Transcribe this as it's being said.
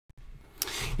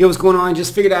Yo, what's going on?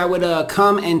 Just figured I would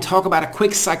come and talk about a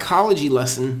quick psychology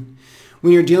lesson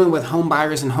when you're dealing with home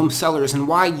buyers and home sellers and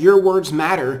why your words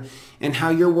matter and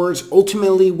how your words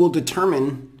ultimately will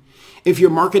determine if your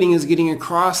marketing is getting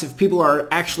across, if people are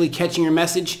actually catching your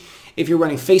message, if you're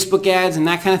running Facebook ads and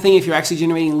that kind of thing, if you're actually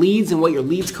generating leads and what your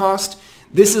leads cost.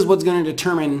 This is what's going to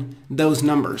determine those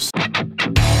numbers.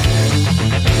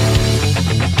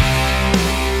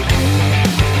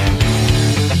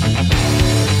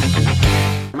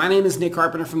 My name is Nick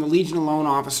Carpenter from the Legion of Loan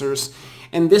Officers,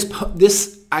 and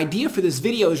this idea for this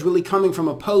video is really coming from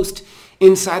a post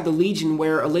inside the Legion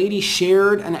where a lady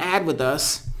shared an ad with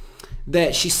us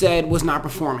that she said was not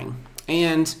performing.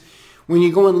 And when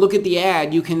you go and look at the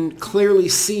ad, you can clearly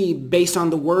see based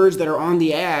on the words that are on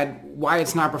the ad why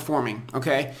it's not performing,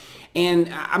 okay?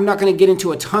 And I'm not going to get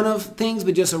into a ton of things,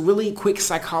 but just a really quick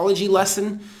psychology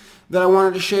lesson that I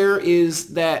wanted to share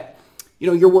is that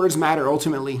your words matter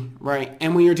ultimately, right?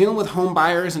 And when you're dealing with home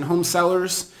buyers and home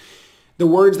sellers, the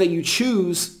words that you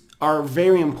choose are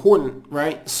very important,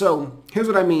 right? So here's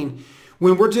what I mean.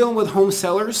 When we're dealing with home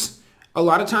sellers, a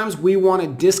lot of times we want to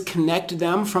disconnect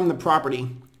them from the property,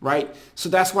 right? So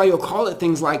that's why you'll call it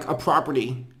things like a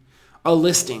property, a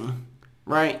listing,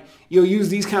 right? You'll use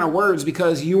these kind of words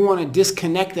because you want to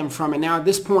disconnect them from it. Now at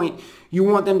this point, you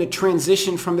want them to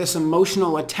transition from this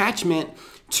emotional attachment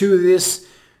to this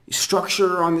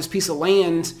structure on this piece of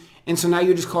land, and so now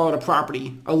you just call it a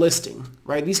property, a listing,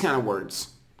 right? These kind of words.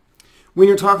 When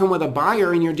you're talking with a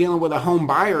buyer and you're dealing with a home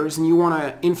buyers and you want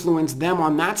to influence them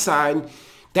on that side,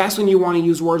 that's when you want to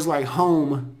use words like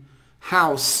home,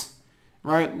 house,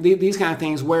 right? These kind of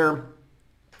things where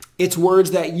it's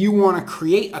words that you want to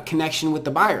create a connection with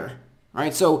the buyer,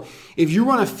 right? So if you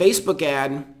run a Facebook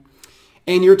ad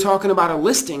and you're talking about a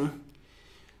listing,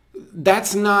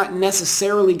 that's not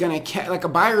necessarily going to, like, a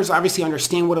buyers obviously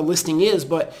understand what a listing is,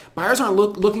 but buyers aren't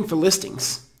looking for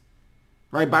listings,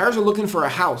 right? Buyers are looking for a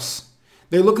house.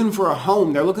 They're looking for a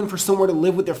home. They're looking for somewhere to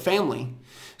live with their family.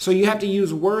 So you have to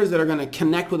use words that are going to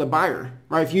connect with a buyer,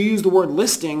 right? If you use the word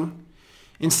listing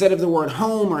instead of the word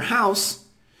home or house,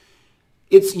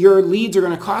 your leads are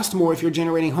going to cost more. If you're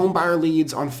generating home buyer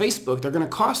leads on Facebook, they're going to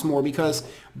cost more because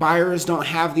buyers don't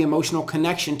have the emotional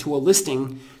connection to a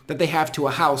listing that they have to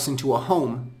a house and to a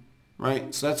home,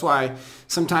 right? So that's why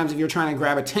sometimes if you're trying to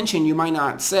grab attention, you might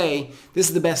not say, this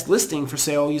is the best listing for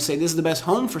sale. You say, this is the best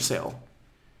home for sale,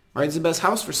 right? It's the best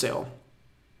house for sale.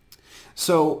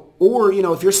 So, or,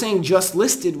 if you're saying just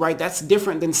listed, right, that's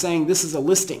different than saying this is a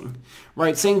listing,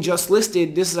 right? Saying just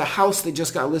listed, this is a house that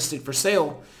just got listed for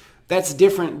sale. That's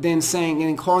different than saying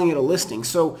and calling it a listing.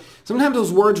 So sometimes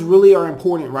those words really are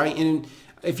important, right? And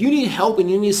if you need help and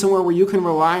you need somewhere where you can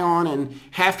rely on and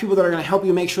have people that are going to help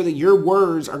you make sure that your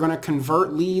words are going to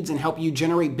convert leads and help you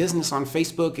generate business on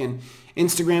Facebook and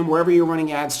Instagram, wherever you're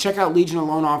running ads, check out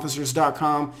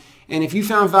legionofloanofficers.com. And if you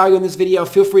found value in this video,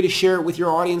 feel free to share it with your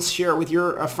audience, share it with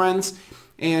your friends.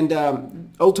 And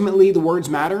ultimately, the words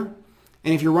matter.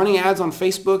 And if you're running ads on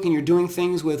Facebook and you're doing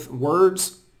things with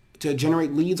words to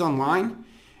generate leads online,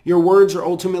 your words are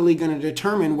ultimately going to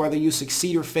determine whether you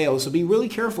succeed or fail. So be really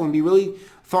careful and be really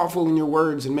thoughtful in your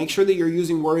words and make sure that you're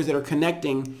using words that are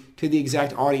connecting to the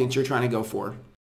exact audience you're trying to go for.